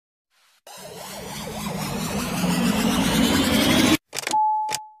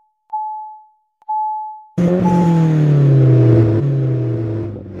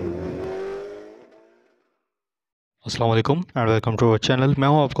अस्सलाम-ओ-अलैकुम and welcome to our channel. मैं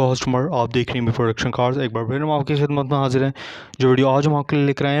हूं आपका होस्ट उमर। आप देख रहे हैं ABProduction कार्स। एक बार फिर हम आपकी खिदमत में हाजिर हैं। जो वीडियो आज हम आपके लिए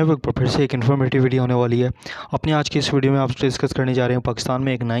लेकर आए हैं वो एक बार फिर से एक इन्फॉर्मेटिव वीडियो होने वाली है। अपनी आज की इस वीडियो में आपसे डिस्कस करने जा रहे हैं पाकिस्तान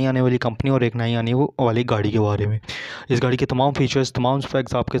में एक नई आने वाली कंपनी और एक नई आने वाली गाड़ी के बारे में। इस गाड़ी के तमाम फीचर्स, तमाम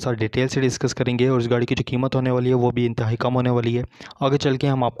स्पेक्स आपके साथ डिटेल से डिस्कस करेंगे और इस गाड़ी की जो कीमत होने वाली है वो भी इंतहाई कम होने वाली है। आगे चल के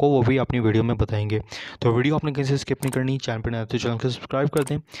हम आपको वो भी अपनी वीडियो में बताएंगे। तो वीडियो आपने कहीं से स्किप नहीं करनी। चैनल पर नए तो चैनल को सब्सक्राइब कर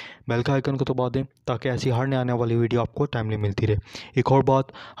दें, बेल का आइकन को दबा दें ताकि ऐसी हर नए आने वाली वीडियो आपको टाइमली मिलती रहे। एक और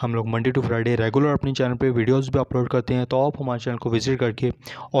बात, हम लोग मंडे टू फ्राइडे रेगुलर अपने चैनल पे वीडियोस भी अपलोड करते हैं, तो आप हमारे चैनल को विजिट करके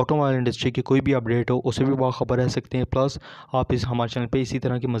ऑटोमोबाइल इंडस्ट्री की कोई भी अपडेट हो उसे भी बाखबर रह सकते हैं। प्लस आप इस हमारे चैनल पे इसी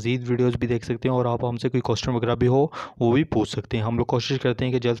तरह की मजीद वीडियोस भी देख सकते हैं और आप हमसे कोई क्वेश्चन वगैरह भी हो वो भी पूछ सकते हैं। हम लोग कोशिश करते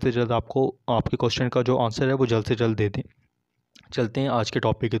हैं कि जल्द से जल्द आपको आपके क्वेश्चन का जो आंसर है वो जल्द से जल्द दे दें। चलते हैं आज के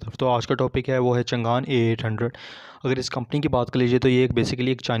टॉपिक की तरफ। तो आज का टॉपिक है वो है चंगान A800। अगर इस कंपनी की बात कर लीजिए तो ये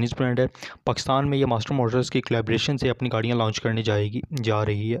बेसिकली एक चाइनीज़ ब्रांड है। पाकिस्तान में ये मास्टर मोटर्स की कोलैबोरेशन से अपनी गाड़ियाँ लॉन्च करने जा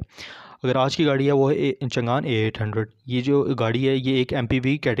रही है। अगर आज की गाड़ी है वो है चंगान A800। ये जो गाड़ी है ये एक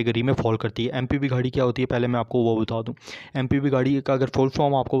MPV कैटेगरी में फॉल करती है। MPV गाड़ी क्या होती है पहले मैं आपको वो बता दूं। MPV गाड़ी का अगर फुल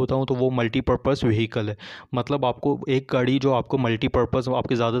फॉर्म आपको बताऊं तो वो मल्टीपर्पज़ व्हीकल है। मतलब आपको एक गाड़ी जो आपको मल्टीपर्पज़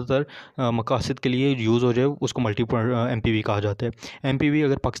आपके ज़्यादातर मकासद के लिए यूज़ हो जाए उसको MPV कहा जाता है। MPV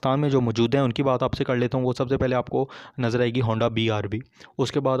अगर पाकिस्तान में जो मौजूद हैं उनकी बात आपसे कर लेता हूँ। वो सबसे पहले आपको नज़र आएगी होंडा BRV।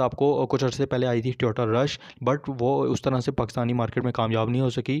 उसके बाद आपको कुछ अर्से पहले आई थी टोयोटा रश, बट वो उस तरह से पाकिस्तानी मार्केट में कामयाब नहीं हो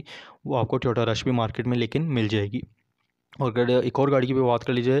सकी। वो आपको टोयोटा रश भी मार्केट में लेकिन मिल जाएगी। और अगर एक और गाड़ी की भी बात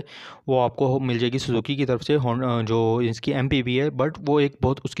कर लीजिए वो आपको मिल जाएगी सुजुकी की तरफ से जो इसकी MPV है, बट वो एक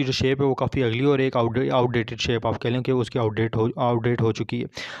बहुत उसकी जो शेप है वो काफ़ी अगली और एक आउटडेटेड शेप आप कह लें कि उसकी आउटडेट हो चुकी है।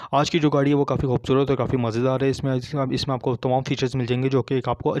 आज की जो गाड़ी है वो काफ़ी खूबसूरत और काफ़ी मज़ेदार है। इसमें आपको तमाम फीचर्स मिल जाएंगे जो कि एक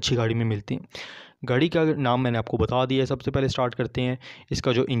आपको अच्छी गाड़ी में मिलती हैं। गाड़ी का नाम मैंने आपको बता दिया है। सबसे पहले स्टार्ट करते हैं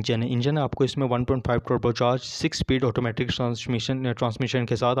इसका जो इंजन है आपको इसमें 1.5 टर्बोचार्ज 6 स्पीड ऑटोमेटिक ट्रांसमिशन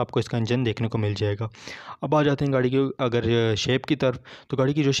के साथ आपको इसका इंजन देखने को मिल जाएगा। अब आ जाते हैं गाड़ी की अगर शेप की तरफ, तो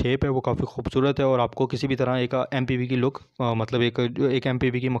गाड़ी की जो शेप है वो काफ़ी खूबसूरत है और आपको किसी भी तरह एक MPV की लुक मतलब एक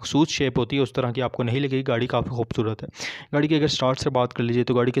MPV की मखसूस शेप होती है उस तरह की आपको नहीं लगेगी। गाड़ी काफ़ी खूबसूरत है। गाड़ी की अगर स्टार्ट से बात कर लीजिए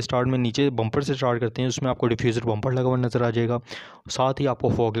तो गाड़ी के स्टार्ट में नीचे बम्पर से स्टार्ट करते हैं, उसमें आपको डिफ्यूज़र बम्पर लगा हुआ नज़र आ जाएगा। साथ ही आपको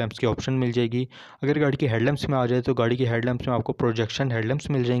फॉग लैंप्स की ऑप्शन मिल जाएगी। अगर गाड़ी की हेडलैम्प्स में आ जाए तो गाड़ी की हेडलैम्प्स में आपको प्रोजेक्शन हेडलैम्प्स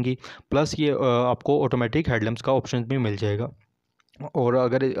मिल जाएंगी। प्लस ये आपको ऑटोमेटिक हेडलैम्प्स का ऑप्शन भी मिल जाएगा। और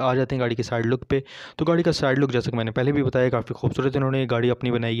अगर आ जाते हैं गाड़ी के साइड लुक पे, तो गाड़ी का साइड लुक जैसा कि मैंने पहले भी बताया काफ़ी खूबसूरत इन्होंने गाड़ी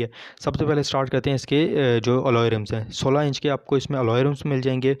अपनी बनाई है। सबसे पहले स्टार्ट करते हैं इसके जो अलॉय रिम्स हैं, 16 इंच के आपको इसमें अलॉय रिम्स मिल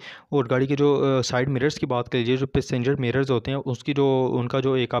जाएंगे। और गाड़ी के जो साइड मिरर्स की बात कर लीजिए, जो पैसेंजर मिरर्स होते हैं उसकी जो उनका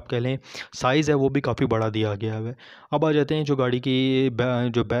जो एक आप कह लें साइज़ है वो भी काफ़ी बड़ा दिया गया है। अब आ जाते हैं जो गाड़ी की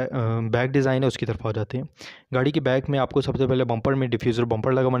बैक डिज़ाइन है उसकी तरफ आ जाते हैं। गाड़ी के बैक में आपको सबसे पहले बम्पर में डिफ्यूज़र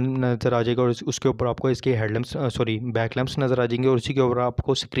बम्पर लगा नज़र आ जाएगा और उसके ऊपर आपको इसके बैक लैंप्स नज़र आ जाएंगे और उसी के ऊपर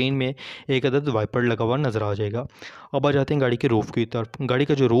आपको स्क्रीन में एक अदद वाइपर लगा हुआ नज़र आ जाएगा। अब आ जाते हैं गाड़ी के रूफ़ की तरफ। गाड़ी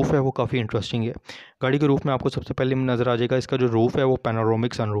का जो रूफ़ है वो काफ़ी इंटरेस्टिंग है। गाड़ी के रूफ़ में आपको सबसे पहले नज़र आ जाएगा इसका जो रूफ़ है वो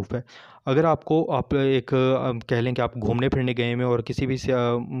पैनोरामिक सनरूफ़ है। अगर आप एक कह लें कि आप घूमने फिरने गए हैं और किसी भी से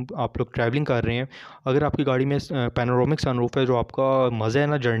आप लोग ट्रैवलिंग कर रहे हैं, अगर आपकी गाड़ी में पैनोरामिक सनरूफ़ है, जो आपका मज़ा है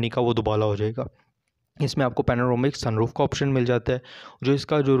ना जर्नी का वो दुबाला हो जाएगा। इसमें आपको पैनोरामिक सनरूफ़ का ऑप्शन मिल जाता है। जो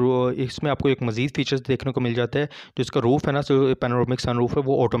इसका इसमें आपको एक मज़ीद फ़ीचर्स देखने को मिल जाता है। जो इसका रूफ़ है ना, जो पैनोरामिक सनरूफ़ है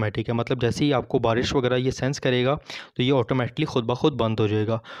वो ऑटोमेटिक है। मतलब जैसे ही आपको बारिश वगैरह ये सेंस करेगा तो ये ऑटोमेटिकली खुद ब खुद बंद हो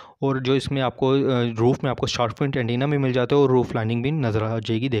जाएगा। और जो इसमें आपको रूफ़ में आपको शार्क फिन एंटीना भी मिल जाता है और रूफ़ लाइनिंग भी नज़र आ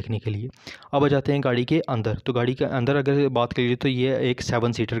जाएगी देखने के लिए। अब आ जाते हैं गाड़ी के अंदर। तो गाड़ी के अंदर अगर बात करिए तो ये एक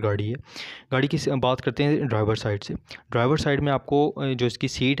 7 सीटर गाड़ी है। गाड़ी की बात करते हैं ड्राइवर साइड से। ड्राइवर साइड में आपको जो इसकी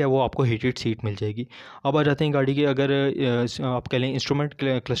सीट है वो आपको हीटेड सीट मिल जाएगी। अब आ जाते हैं गाड़ी के अगर आप कह लें इंस्ट्रूमेंट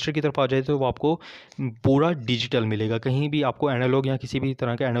क्लस्टर की तरफ आ जाए तो वो आपको पूरा डिजिटल मिलेगा। कहीं भी आपको एनालॉग या किसी भी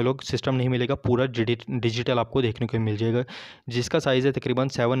तरह का एनालॉग सिस्टम नहीं मिलेगा। पूरा डिजिटल आपको देखने को मिल जाएगा, जिसका साइज़ है तकरीबन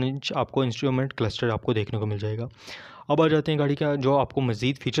 7 इंच। आपको इंस्ट्रूमेंट क्लस्टर आपको देखने को मिल जाएगा। अब आ जाते हैं गाड़ी का जो आपको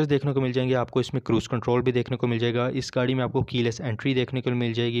मज़ीद फीचर्स देखने को मिल जाएंगे। आपको इसमें क्रूज़ कंट्रोल भी देखने को मिल जाएगा। इस गाड़ी में आपको कीलेस एंट्री देखने को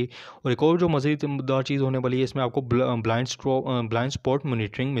मिल जाएगी। और एक और जो मज़ेदार चीज़ होने वाली है, इसमें आपको ब्लाइंड स्पॉट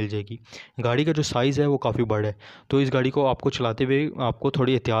मॉनिटरिंग मिल जाएगी। गाड़ी का जो साइज़ है वो काफ़ी बड़ा है, तो इस गाड़ी को आपको चलाते हुए आपको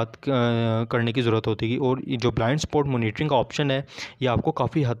थोड़ी एहतियात करने की ज़रूरत होती है। और जो ब्लाइंड स्पॉट मॉनिटरिंग का ऑप्शन है ये आपको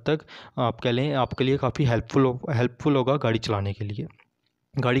काफ़ी हद तक आप कह लें आपके लिए काफ़ी हेल्पफुल होगा गाड़ी चलाने के लिए।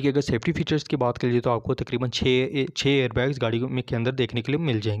 गाड़ी के अगर सेफ्टी फीचर्स की बात कर लीजिए तो आपको तकरीबन छः एयरबैग्स गाड़ी में के अंदर देखने के लिए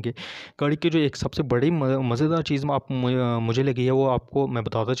मिल जाएंगे। गाड़ी की जो एक सबसे बड़ी मज़ेदार चीज़ मुझे लगी है वो आपको मैं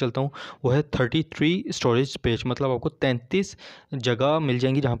बताता चलता हूँ, वो है 33 स्टोरेज स्पेस। मतलब आपको 33 जगह मिल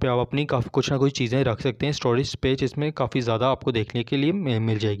जाएंगी जहाँ पे आप अपनी काफ़ी कुछ ना कुछ चीज़ें रख सकते हैं। स्टोरेज स्पेस इसमें काफ़ी ज़्यादा आपको देखने के लिए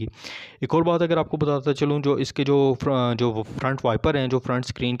मिल जाएगी। एक और बात अगर आपको बताता चलूँ, जो इसके जो फ्रंट वाइपर हैं, जो फ्रंट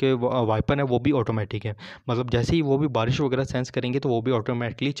स्क्रीन के वाइपर हैं, वो भी ऑटोमेटिक है। मतलब जैसे ही वो भी बारिश वगैरह सेंस करेंगे तो वो भी ऑटोमेटिकली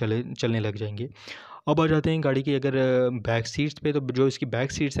चलने लग जाएंगे। अब आ जाते हैं गाड़ी की अगर बैक सीट्स पे, तो जो इसकी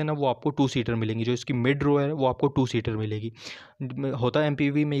बैक सीट्स हैं ना वो आपको 2 सीटर मिलेंगी। जो इसकी मिड रो है वो आपको 2 सीटर मिलेगी। होता है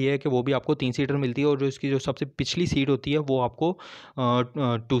एमपीवी में ये है कि वो भी आपको 3 सीटर मिलती है, और जो इसकी जो सबसे पिछली सीट होती है वो आपको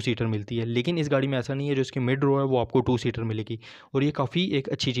 2 सीटर मिलती है। लेकिन इस गाड़ी में ऐसा नहीं है, जो इसकी मिड रो है वो आपको 2 सीटर मिलेगी। और ये काफ़ी एक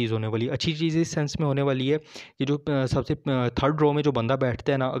अच्छी चीज़ होने वाली है। अच्छी चीज़ इस सेंस में होने वाली है कि जो सबसे थर्ड रो में जो बंदा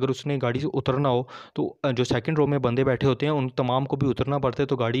बैठता है ना, अगर उसने गाड़ी से उतरना हो तो जो सेकंड रो में बंदे बैठे होते हैं उन तमाम को भी उतरना पड़ता है।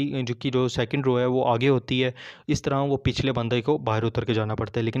 तो गाड़ी जो सेकंड रो है वो आगे होती है, इस तरह वो पिछले बंदे को बाहर उतर के जाना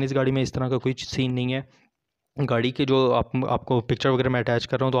पड़ता है। लेकिन इस गाड़ी में इस तरह का कोई सीन नहीं है। गाड़ी के जो आपको पिक्चर वगैरह मैं अटैच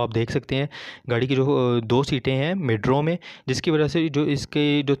कर रहा हूँ तो आप देख सकते हैं, गाड़ी की जो 2 सीटें हैं मिड रो में, जिसकी वजह से जो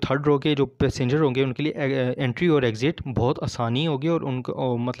इसके जो थर्ड रो के जो पैसेंजर होंगे उनके लिए एंट्री और एग्ज़िट बहुत आसानी होगी, और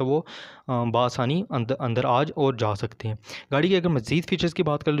उनको मतलब वो बआसानी अंदर आज और जा सकते हैं। गाड़ी के अगर मज़ीद फीचर्स की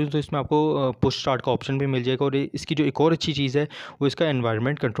बात कर लूँ तो इसमें आपको पुश स्टार्ट का ऑप्शन भी मिल जाएगा। और इसकी जो एक और अच्छी चीज़ है वो इसका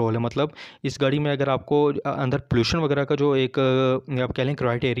एनवायरनमेंट कंट्रोल है। मतलब इस गाड़ी में अगर आपको अंदर पोल्यूशन वगैरह का जो एक आप कह लें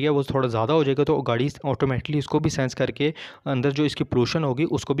क्राइटेरिया वो थोड़ा ज़्यादा हो जाएगा, तो गाड़ी ऑटोमेटिकली इसको भी सेंस करके अंदर जो इसकी पोल्यूशन होगी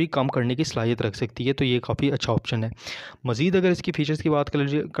उसको भी कम करने की सलाहियत रख सकती है। तो ये काफ़ी अच्छा ऑप्शन है। मज़ीद अगर इसकी फ़ीचर्स की बात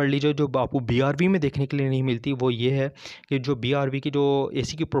कर लीजिए जो आपको बीआरवी में देखने के लिए नहीं मिलती, वो ये है कि जो बीआरवी की जो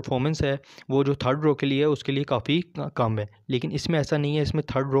एसी की परफॉर्मेंस है वो जो थर्ड रो के लिए है उसके लिए काफ़ी कम है। लेकिन इसमें ऐसा नहीं है, इसमें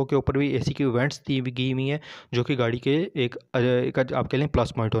थर्ड रो के ऊपर भी एसी की वेंट्स दी हुई हैं, जो कि गाड़ी के एक आप कह लें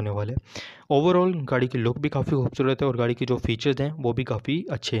प्लस पॉइंट होने वाले हैं। ओवरऑल गाड़ी की लुक भी काफ़ी खूबसूरत है, और गाड़ी के जो फीचर्स हैं वो भी काफ़ी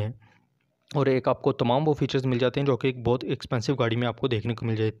अच्छे हैं। और एक आपको तमाम वो फीचर्स मिल जाते हैं जो कि एक बहुत एक्सपेंसिव गाड़ी में आपको देखने को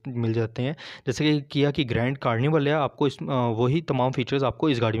मिल जाते हैं। जैसे कि किया की ग्रैंड कार्निवल है, आपको वही तमाम फीचर्स आपको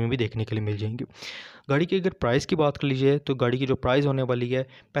इस गाड़ी में भी देखने के लिए मिल जाएंगे। गाड़ी की अगर प्राइस की बात कर लीजिए तो गाड़ी की जो प्राइस होने वाली है,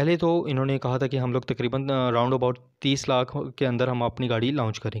 पहले तो इन्होंने कहा था कि हम लोग तकरीबन राउंड अबाउट 30 लाख के अंदर हम अपनी गाड़ी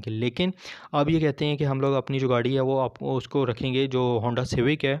लॉन्च करेंगे। लेकिन अब ये कहते हैं कि हम लोग अपनी जो गाड़ी है वो आप उसको रखेंगे, जो होंडा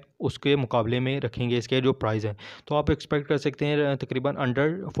सिविक है उसके मुकाबले में रखेंगे इसके जो प्राइस है। तो आप एक्सपेक्ट कर सकते हैं तकरीबन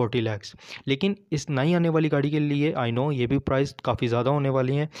अंडर 40 लैक्स। लेकिन इस नई आने वाली गाड़ी के लिए आई नो ये भी प्राइस काफ़ी ज़्यादा होने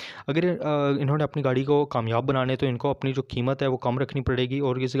वाली हैं। अगर इन्होंने अपनी गाड़ी को कामयाब बनाने तो इनको अपनी जो कीमत है वो कम रखनी पड़ेगी।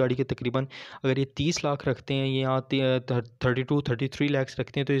 और इस गाड़ी के तकरीबन अगर ये 30 लाख रखते हैं या 32-33 लैक्स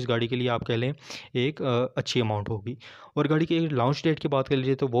रखते हैं, तो इस गाड़ी के लिए आप कह लें एक अच्छी अमाउंट होगी। और गाड़ी की लॉन्च डेट की बात कर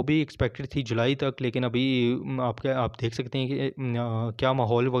लीजिए तो वो भी एक्सपेक्टेड थी जुलाई तक, लेकिन अभी आप देख सकते हैं कि क्या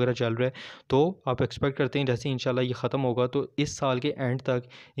माहौल वगैरह चल रहा है। तो आप एक्सपेक्ट करते हैं जैसे इंशाल्लाह ये ख़त्म होगा तो इस साल के एंड तक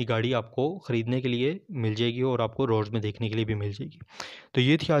ये गाड़ी आपको ख़रीदने के लिए मिल जाएगी, और आपको रोड्स में देखने के लिए भी मिल जाएगी। तो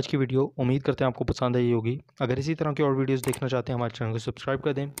ये थी आज की वीडियो, उम्मीद करते हैं आपको पसंद आई होगी। अगर इसी तरह की और वीडियोज़ देखना चाहते हैं हमारे चैनल को सब्सक्राइब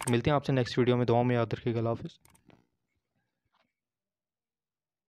कर दें। मिलते हैं आपसे नेक्स्ट वीडियो में, दुआ में याद रखिएगा। अल्लाह हाफ़िज़।